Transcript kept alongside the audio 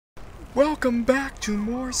Welcome back to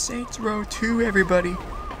more Saints Row 2, everybody.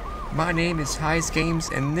 My name is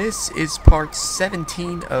Heizgames, and this is part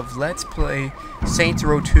 17 of Let's Play Saints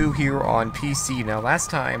Row 2 here on PC. Now, last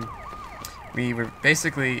time, we were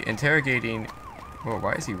basically interrogating... Whoa,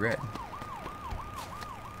 why is he red?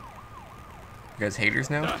 You guys haters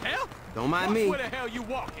now? The hell? Don't mind me. Where the hell you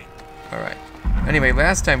walking? Alright. Anyway,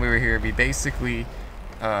 last time we were here, we basically...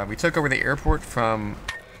 we took over the airport from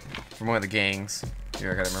one of the gangs.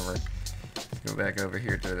 Here, I gotta remember. Go back over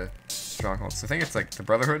here to the stronghold. So I think it's like the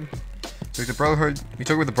Brotherhood. So the Brotherhood, we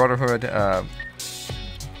took over the Brotherhood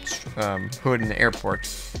hood in the airport,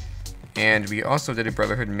 and we also did a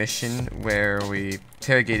Brotherhood mission where we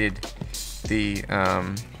interrogated the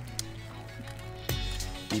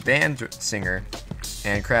band singer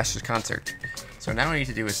and crashed his concert. So now what we need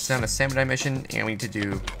to do is send a samurai mission, and we need to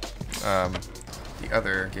do the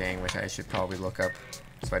other gang, which I should probably look up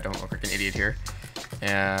so I don't look like an idiot here.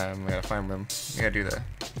 And we gotta find them. We gotta do the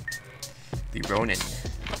Ronin.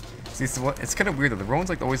 See, it's kind of weird though. The Ronin's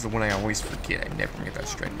like always the one I always forget. I never get that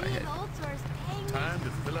straight in my head. Time to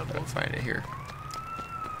fill up Gotta find it here.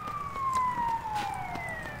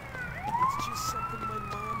 It's just something my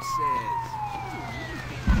mom says.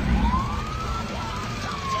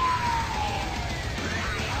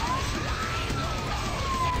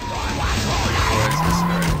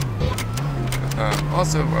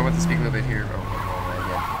 Also, I want to speak a little bit here.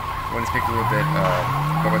 I want to speak a little bit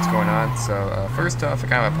about what's going on. So, first off, I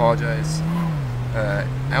kind of apologize. I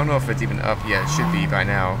don't know if it's even up yet. It should be by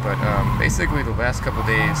now. But basically, the last couple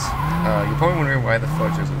days, you're probably wondering why the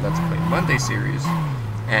fudge there's a Let's Play Monday series,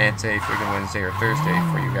 and it's a freaking Wednesday or Thursday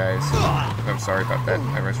for you guys. I'm sorry about that.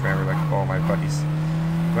 I just remember like all my buddies.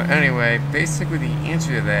 But anyway, basically, the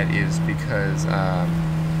answer to that is because I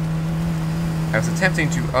was attempting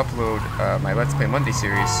to upload my Let's Play Monday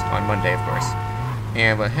series on Monday, of course.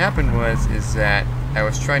 And what happened is that I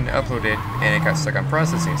was trying to upload it, and it got stuck on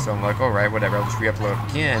processing. So I'm like, alright, whatever, I'll just re-upload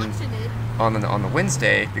again on the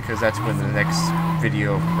Wednesday, because that's when the next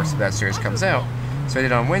video, of course, of that series comes out. So I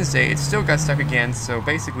did it on Wednesday, it still got stuck again, so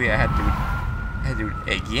basically I had to do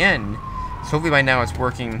it again. So hopefully by now it's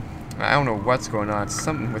working. I don't know what's going on, it's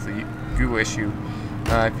something with the Google issue.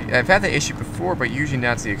 I've had that issue before, but usually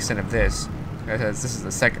not to the extent of this. Because this is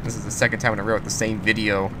the second time in a row with the same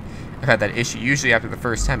video I've had that issue. Usually after the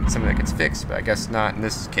first time it's something that gets fixed, but I guess not in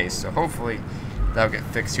this case. So hopefully that'll get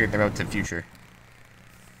fixed here in the relative future.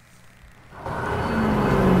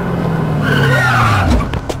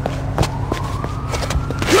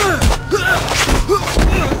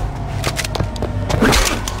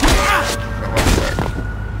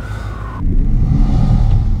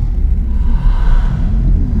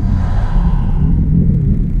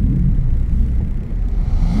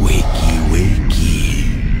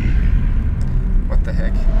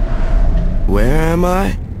 Where am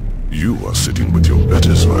I? You are sitting with your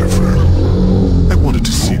betters, my friend. I wanted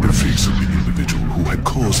to see the face of the individual who had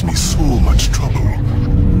caused me so much trouble.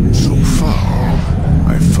 So far,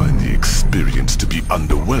 I find the experience to be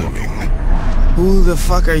underwhelming. Who the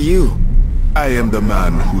fuck are you? I am the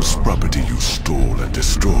man whose property you stole and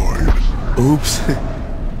destroyed. Oops.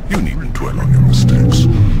 You needn't dwell on your mistakes.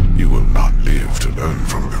 You will not live to learn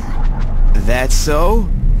from them. That's so?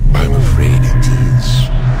 I'm afraid it is.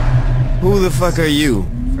 Who the fuck are you?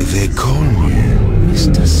 They call me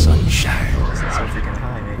Mr. Sunshine.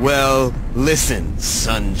 Well, listen,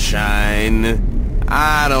 Sunshine.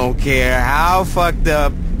 I don't care how fucked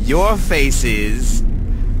up your face is.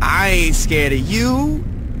 I ain't scared of you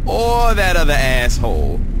or that other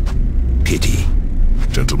asshole. Pity.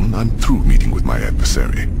 Gentlemen, I'm through meeting with my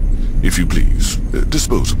adversary. If you please,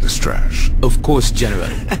 dispose of this trash. Of course,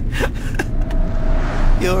 General.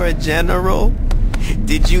 You're a general?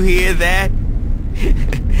 Did you hear that?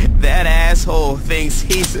 That asshole thinks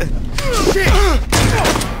he's a...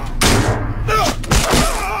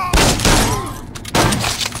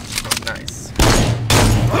 Nice.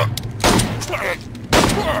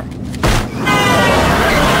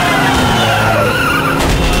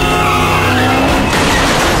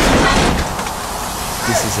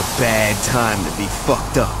 This is a bad time to be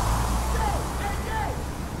fucked up.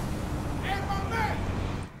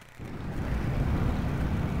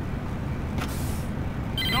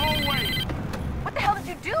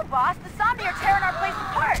 Boss, the zombie are tearing our place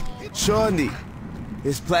apart. Shawnee,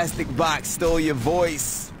 this plastic box stole your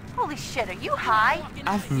voice. Holy shit, are you high?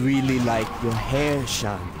 I really like your hair,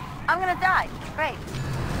 Shawnee. I'm gonna die. Great.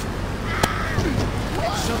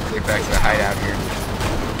 Get back to the hideout here.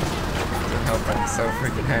 Help, I'm so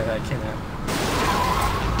freaking high that I cannot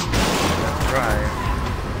drive.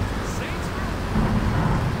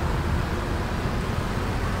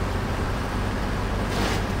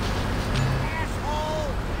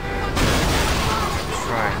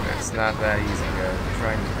 It's not that easy, guys. I'm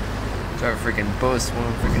trying to drive a freaking bus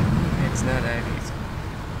one freaking. It's not that easy.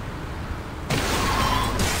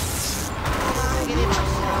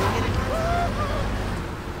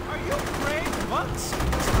 Are you afraid of us?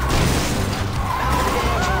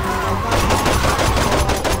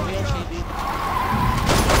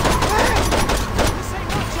 This ain't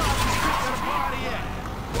no job to stick to the party yet.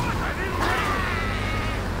 What? I didn't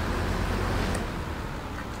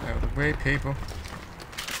Out of the way, people.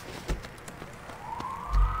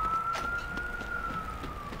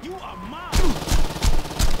 You are mine.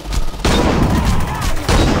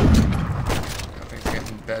 Nothing's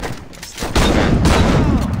getting better. I'm still bad.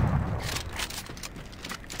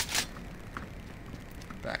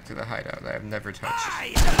 Back to the hideout that I've never touched.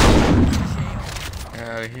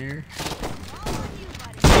 Out of here.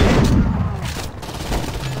 This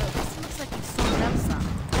looks like you've sorted up some.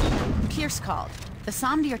 Pierce called. The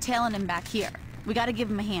Somdi are tailing him back here. We gotta give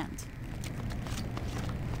him a hand.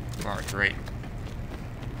 Oh, great.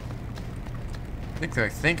 I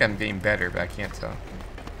think I'm getting better, but I can't tell.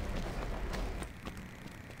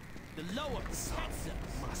 The lower sensor.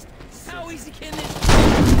 How easy can this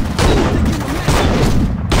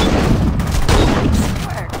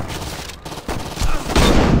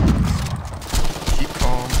Keep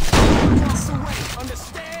calm.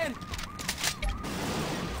 understand?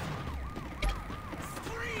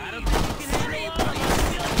 I don't think you can handle all of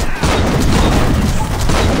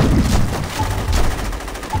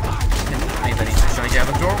Anybody's trying to get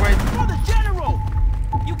out the doorway? For the general!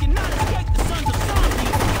 You cannot escape the sons of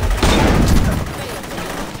Zombie!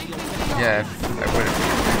 Yeah, if I would have.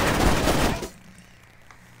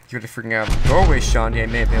 You would have freaking out the doorway, Sean. Yeah, I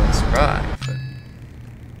may have been able to survive, but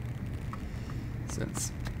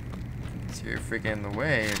since you're freaking in the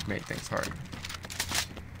way, it made things hard.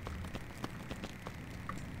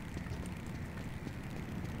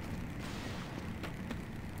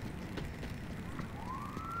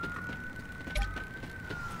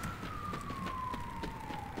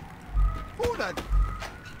 Who the...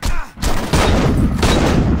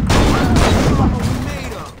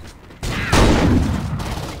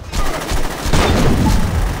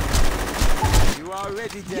 You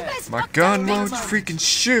already dead. My gun won't freaking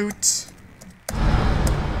shoot.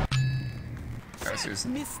 Alright,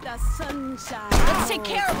 Susan. Mr. Sunshine. Let's take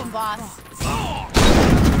care of him, boss.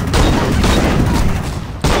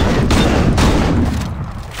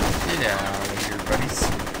 Get out of here, buddies.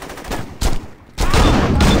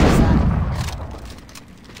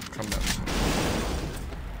 Come down.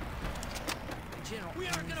 We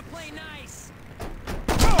aren't gonna play nice.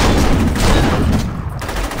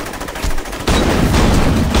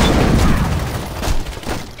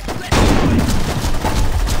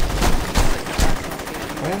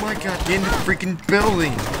 Oh my god, get in the freaking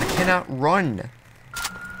building! I cannot run!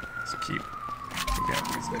 So keep out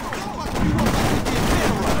these guys.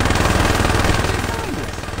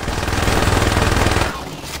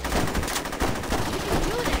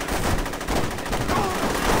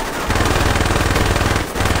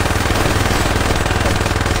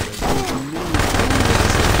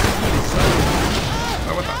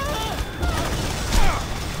 Oh, what the?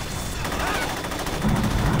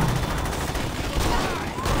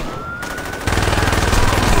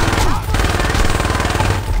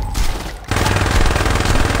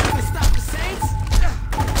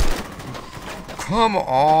 Come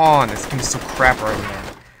on! This game is so crap right now.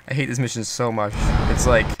 I hate this mission so much. It's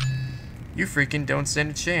like, you freaking don't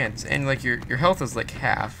stand a chance. And like, your health is like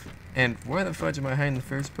half. And why the fudge am I high in the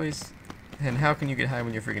first place? And how can you get high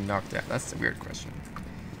when you're freaking knocked out? That's a weird question.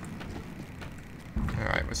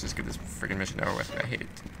 Alright, let's just get this freaking mission over with. I hate it.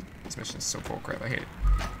 This mission is so full of crap. I hate it.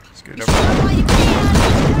 Just get it over with.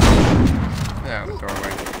 Yeah, the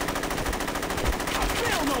doorway.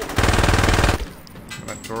 Put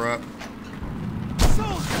that door up.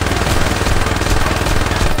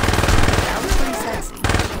 That was pretty sexy.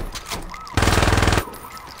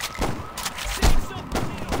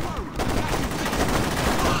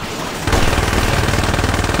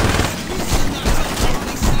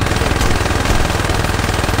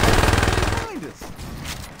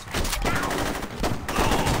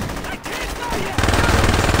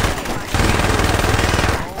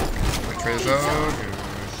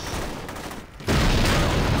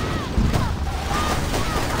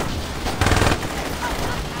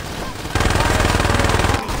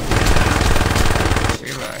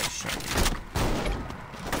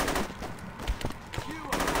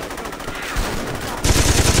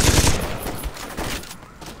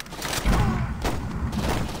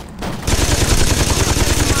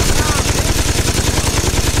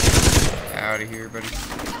 Out of here, buddy.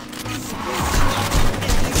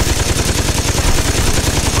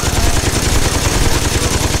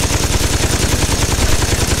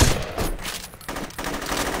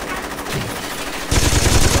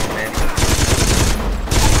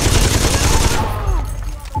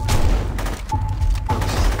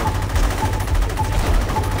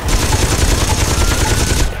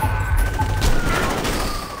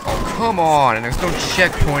 Come on, and there's no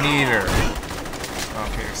checkpoint either.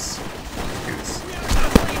 Oh, Pierce. Do this.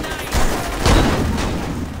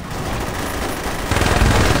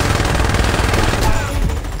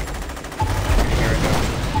 Here we go.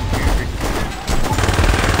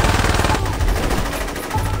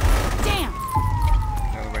 Damn!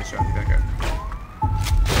 Another way, Sean. You gotta go.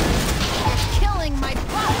 You're killing my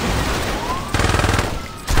butt!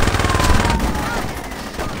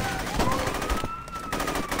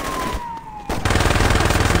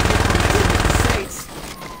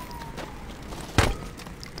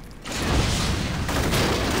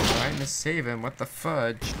 Save him, what the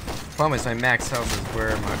fudge? Problem is my max health is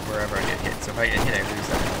wherever I get hit, so if I get hit I lose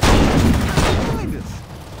that.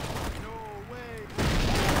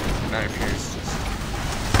 Not if Pierce just...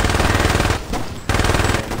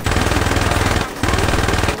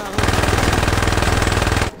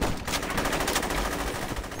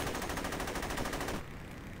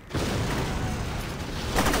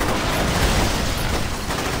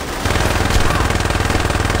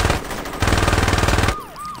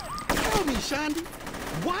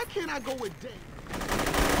 Why can't I go with Dave?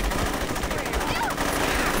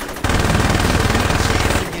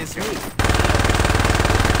 Against me.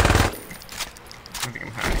 I think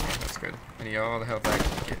I'm hiding it. That's good. I need all the health I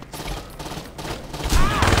can get.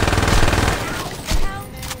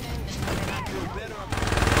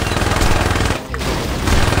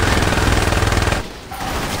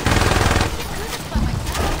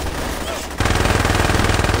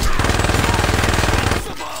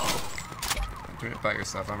 By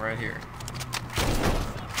yourself, I'm right here.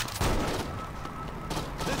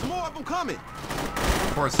 There's more of them coming.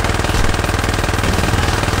 Of course. Okay,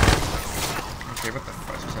 what the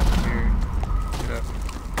fuck just happened here? Get up.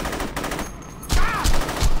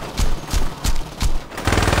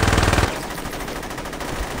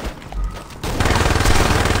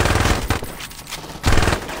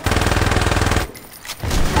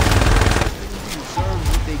 Serve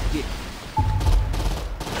what they get.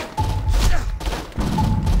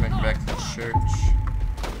 Back to the church.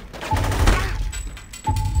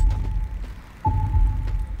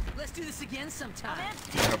 Let's do this again sometime.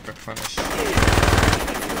 I hope they're punished.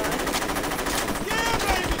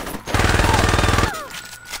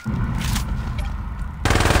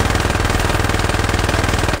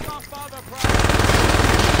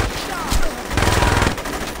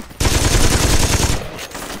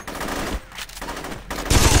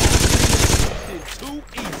 Too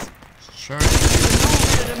easy. Sure.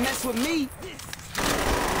 To mess with me.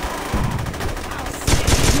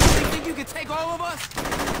 You think you can take all of us?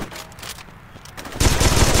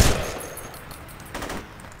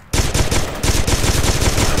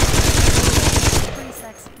 Pretty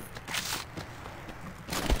sexy.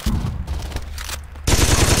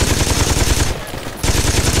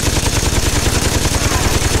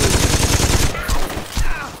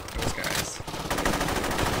 Those guys.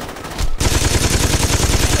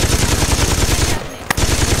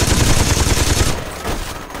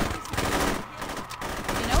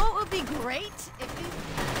 Great if you...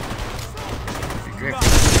 Great.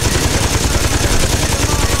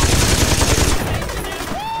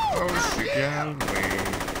 Oh, she got away.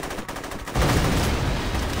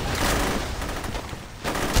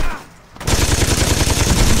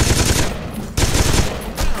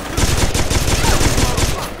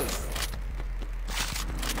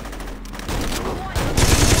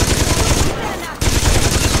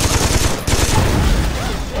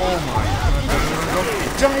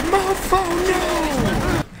 Die, mofo, no!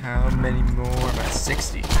 How many more? About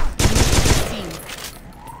 60. 15.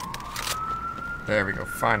 There we go,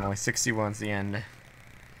 finally. 61's the end.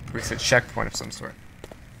 It's a checkpoint of some sort.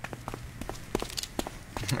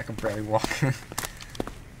 I can barely walk.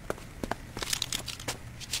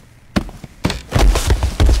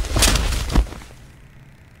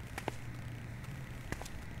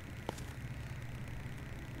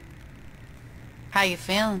 How you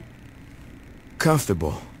feeling?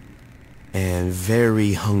 Comfortable. And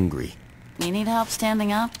very hungry. You need help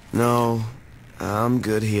standing up? No, I'm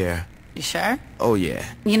good here. You sure? Oh, yeah.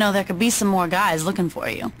 You know, there could be some more guys looking for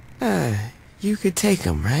you. You could take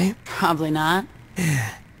them, right? Probably not.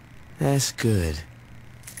 Yeah, that's good.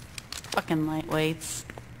 Fucking lightweights.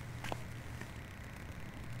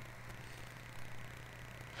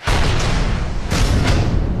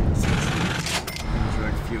 Sounds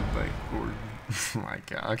like Field Bike Gordon. Oh my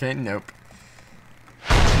god. Okay, nope.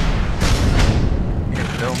 You got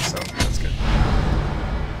the dome, so that's good.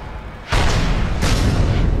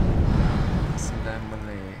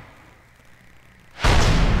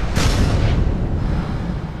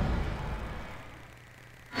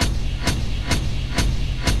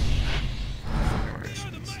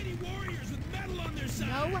 warriors with metal on their side.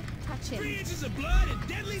 No touching. 3 inches of blood and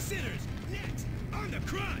deadly sinners. Next, on the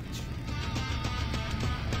crunch.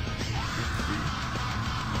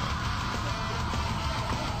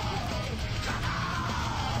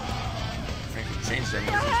 Change their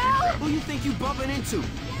music. Who you think you bumping into?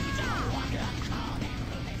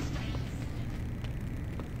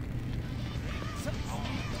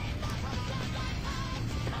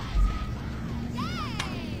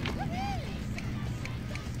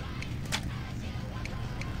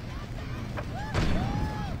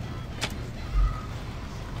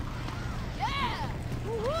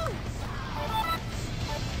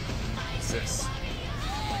 What's this?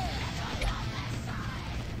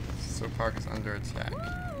 So park is under attack. Oh,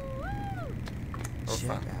 Check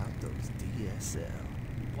fun. out those DSL.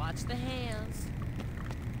 Watch the hands.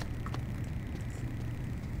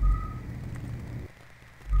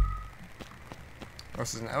 Oh,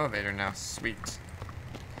 this is an elevator now. Sweet.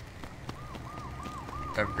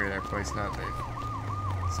 Upgrade our place now.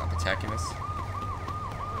 They've stopped attacking us.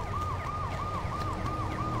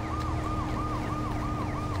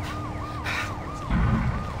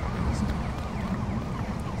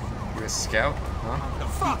 You a scout? Huh? The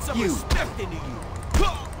fuck some respect into you.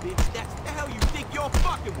 Bitch, that's the hell you think you're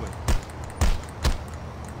fucking with.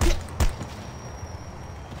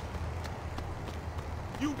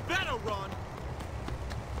 You better run.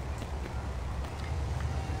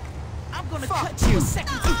 I'm gonna Fuck cut you you. a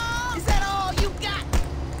second. Is that all you got?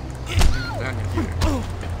 Down here.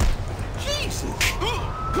 Jesus.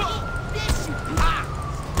 This you do.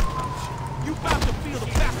 You about to feel the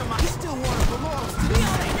back of my Stillwater belongs to me.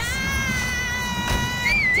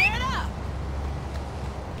 Tear it up.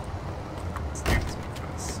 Let's do this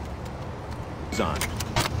with us. Son.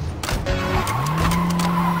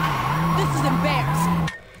 This is embarrassing.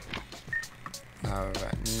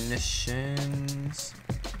 Alright, missions.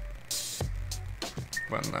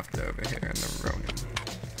 One left over here in the Ronin.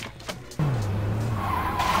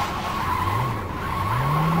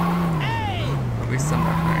 At least I'm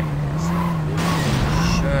behind here, so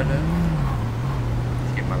shut up.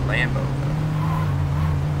 Let's get my Lambo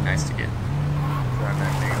though. Nice to get drive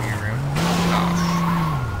that thing in here around. Gosh.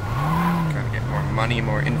 Trying to get more money,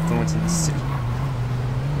 more influence in the city.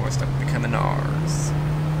 More stuff becoming ours.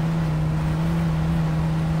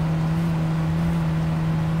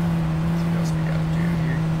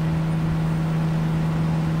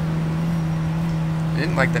 I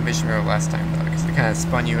didn't like that mission road last time though, because it kind of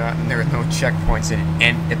spun you out and there were no checkpoints and it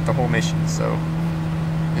ended the whole mission. So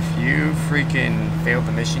if you freaking failed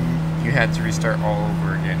the mission, you had to restart all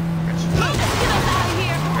over again. Which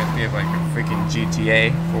reminds me of like a freaking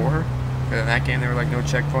GTA 4. But in that game there were like no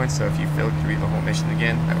checkpoints, so if you failed to read the whole mission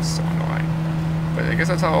again, that was so annoying. But I guess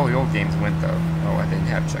that's how all the old games went though. Oh, I didn't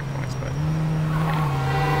have checkpoints, but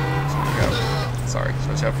so there we go. Sorry,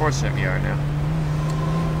 shows how fortunate we are now.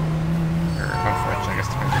 Unfortunately, I guess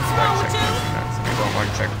depends if you like checkpoints or not. Some people don't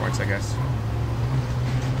like checkpoints, I guess.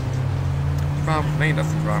 What's wrong with me?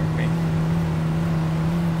 Nothing's wrong with me.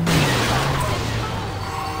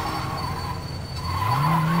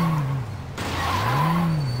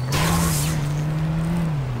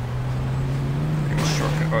 Maybe a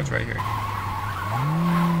shortcut. Oh, it's right here.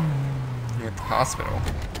 You're at the hospital.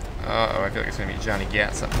 Uh-oh, I feel like it's gonna be Johnny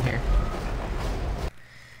Gatz up in here.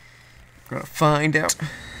 Gonna find out.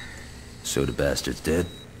 So the bastard's dead?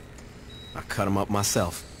 I cut him up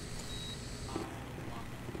myself.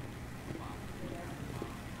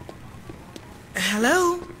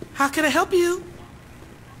 Hello? How can I help you?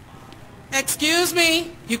 Excuse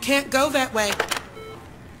me, you can't go that way.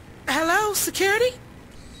 Hello, security?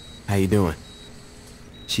 How you doing?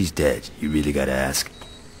 She's dead. You really gotta ask.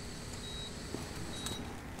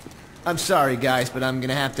 I'm sorry, guys, but I'm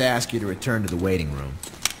gonna have to ask you to return to the waiting room.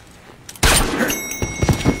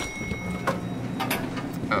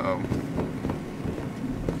 Uh-oh.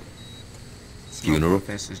 Funeral?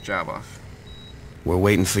 Finish his job off. We're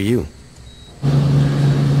waiting for you.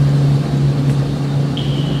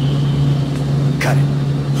 Cut it.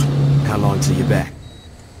 How long till you're back?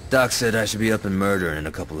 Doc said I should be up and murdering in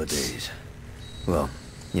a couple of days. Well,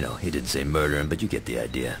 you know, he didn't say murdering, but you get the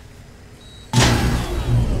idea.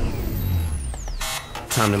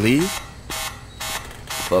 Time to leave?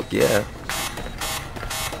 Fuck yeah.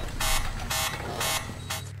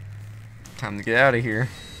 Time to get out of here.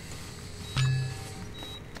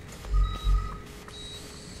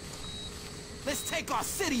 Let's take our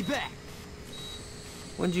city back.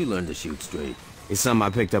 When'd you learn to shoot straight? It's something I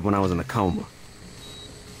picked up when I was in a coma.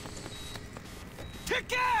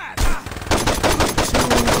 Kick ass!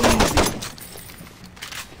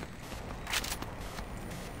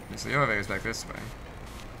 So the elevator's back this way.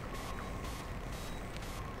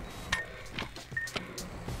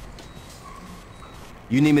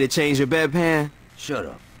 You need me to change your bedpan? Shut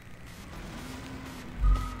up.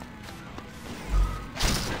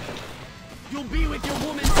 You'll be with your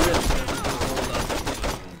woman soon.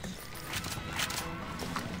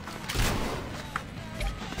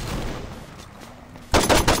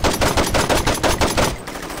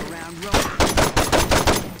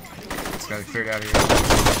 Gotta clear it out of here.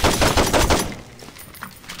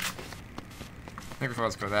 I think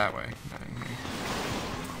let's go that way. Not in here.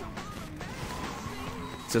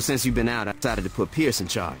 So since you've been out, I decided to put Pierce in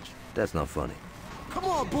charge. That's not funny. Come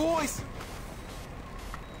on, boys.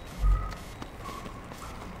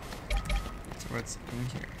 So what's in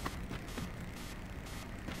here?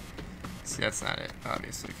 See, that's not it,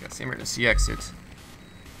 obviously. That's the emergency exit.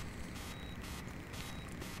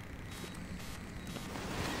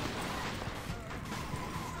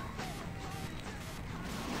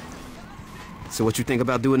 So what you think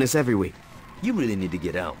about doing this every week? You really need to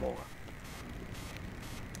get out more.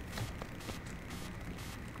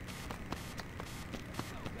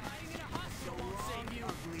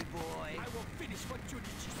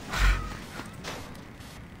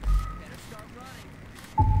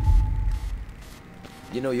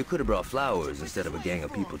 You know, you could have brought flowers instead of a gang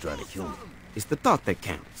of people trying to kill me. It's the thought that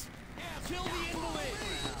counts.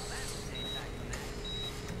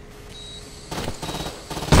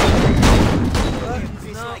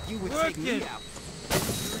 It's like you would take me out.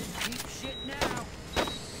 Deep shit now.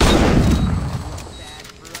 Bad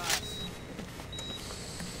for us.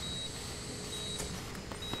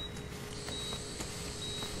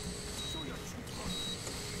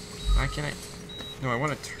 Why can't I? No, I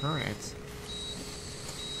want to turn it.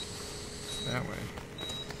 That way.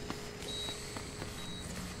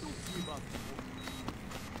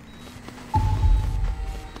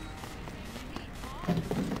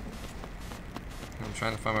 I'm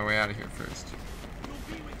trying to find my way out of here first.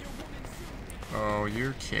 Oh,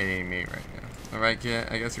 you're kidding me right now. Alright,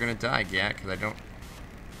 Gat, I guess you're gonna die, Gat, because I can't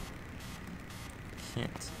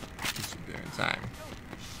get you there in time.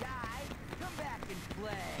 Come back and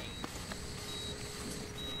play.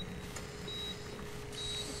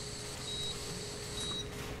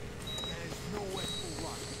 There's nowhere to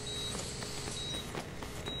run.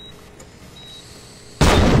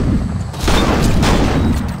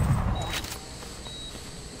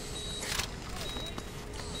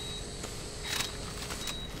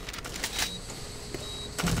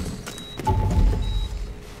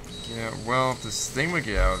 Yeah, well, if this thing would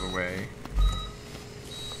get out of the way.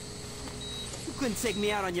 You couldn't take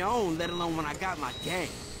me out on your own, let alone when I got my gang.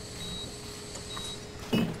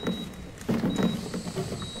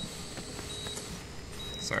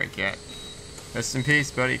 Sorry, Gat. Rest in peace,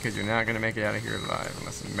 buddy, because you're not gonna make it out of here alive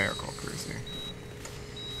unless a miracle occurs here.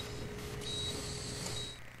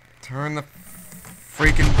 Turn the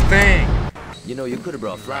freaking thing! You know, you could have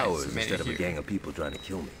brought Right, flowers so made instead it of a here. gang of people trying to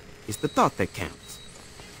kill me. It's the thought that counts.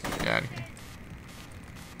 Get out of here.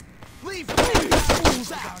 Leave these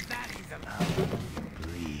fools out.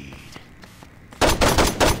 Bleed.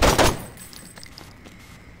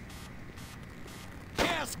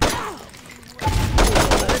 Yes, go.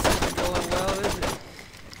 This isn't going well, is it?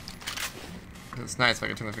 It's nice if I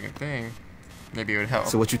could turn the freaking thing. Maybe it would help.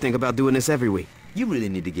 So what you think about doing this every week? You really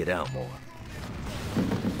need to get out more.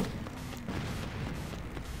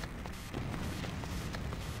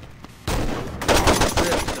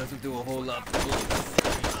 This doesn't do a whole lot for bullets.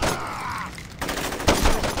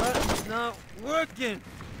 Button's not working.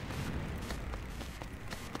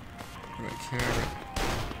 Right here.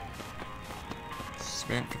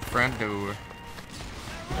 Spent the front door.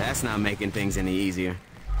 That's not making things any easier.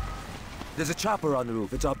 There's a chopper on the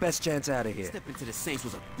roof. It's our best chance out of here. Stepping to the Saints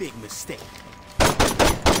was a big mistake.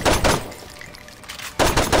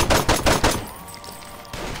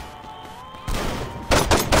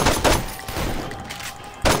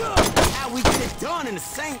 How we get it done in the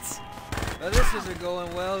Saints? Well, this isn't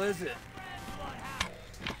going well, is it?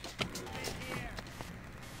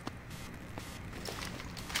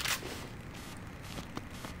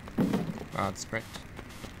 Odd sprint.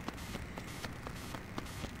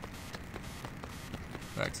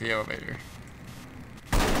 Back to the elevator.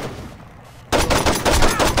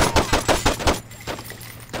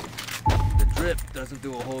 The drip doesn't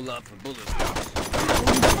do a whole lot for bullet stops.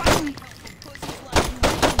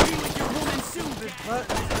 Be with your woman soon. This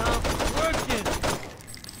button's not working.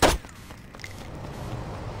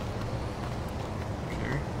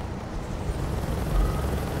 Okay.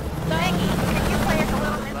 Maggie, can you play us a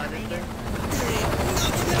little inconvenient?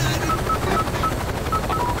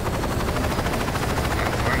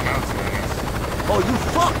 Oh, you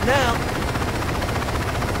fucked now!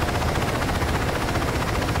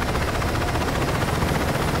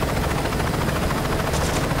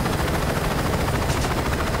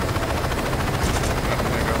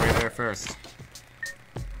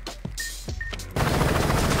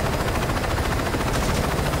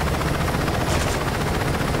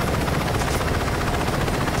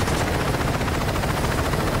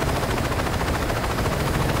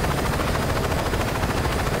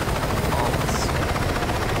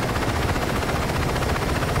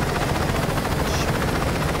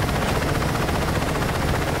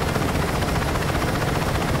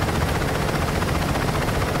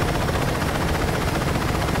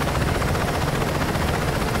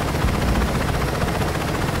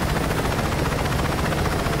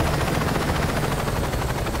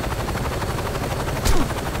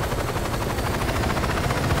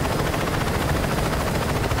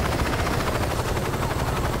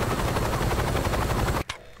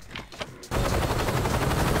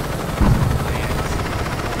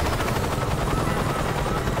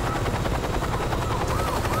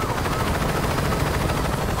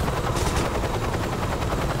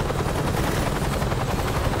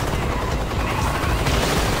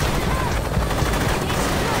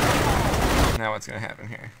 what's gonna happen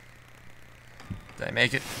here. Did I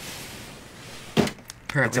make it?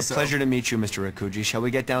 It's a pleasure to meet you, Mr. Akuji. Shall we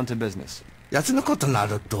get down to business? You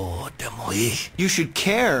should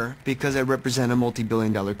care because I represent a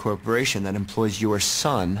multi-billion-dollar corporation that employs your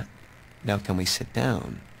son. Now can we sit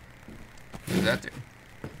down? What does that do?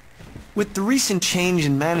 With the recent change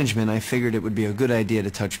in management, I figured it would be a good idea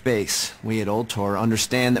to touch base. We at Old Tor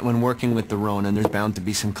understand that when working with the Ronin, there's bound to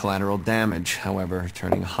be some collateral damage. However,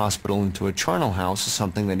 turning a hospital into a charnel house is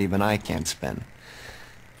something that even I can't spin.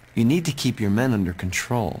 You need to keep your men under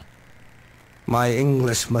control. My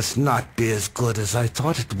English must not be as good as I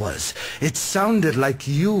thought it was. It sounded like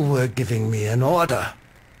you were giving me an order.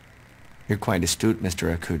 You're quite astute,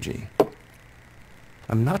 Mr. Akuji.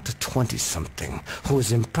 I'm not a 20-something who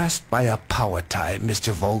is impressed by a power tie,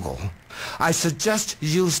 Mr. Vogel. I suggest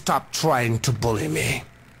you stop trying to bully me.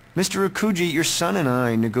 Mr. Akuji, your son and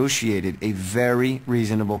I negotiated a very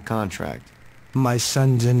reasonable contract. My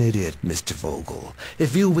son's an idiot, Mr. Vogel.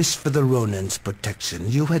 If you wish for the Ronin's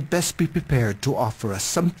protection, you had best be prepared to offer us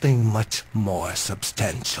something much more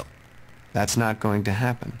substantial. That's not going to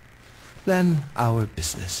happen. Then our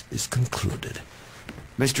business is concluded.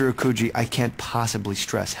 Mr. Akuji, I can't possibly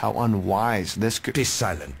stress how unwise this could... Be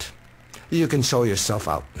silent. You can show yourself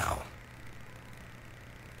out now.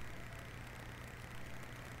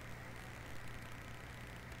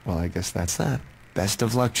 Well, I guess that's that. Best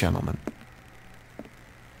of luck, gentlemen.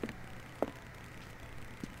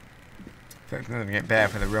 It's gonna get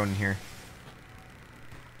bad for the Ronin here.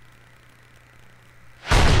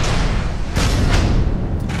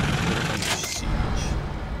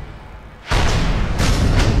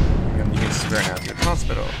 We're gonna use Square now to the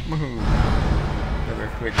hospital. Woohoo!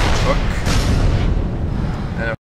 Another quick hook.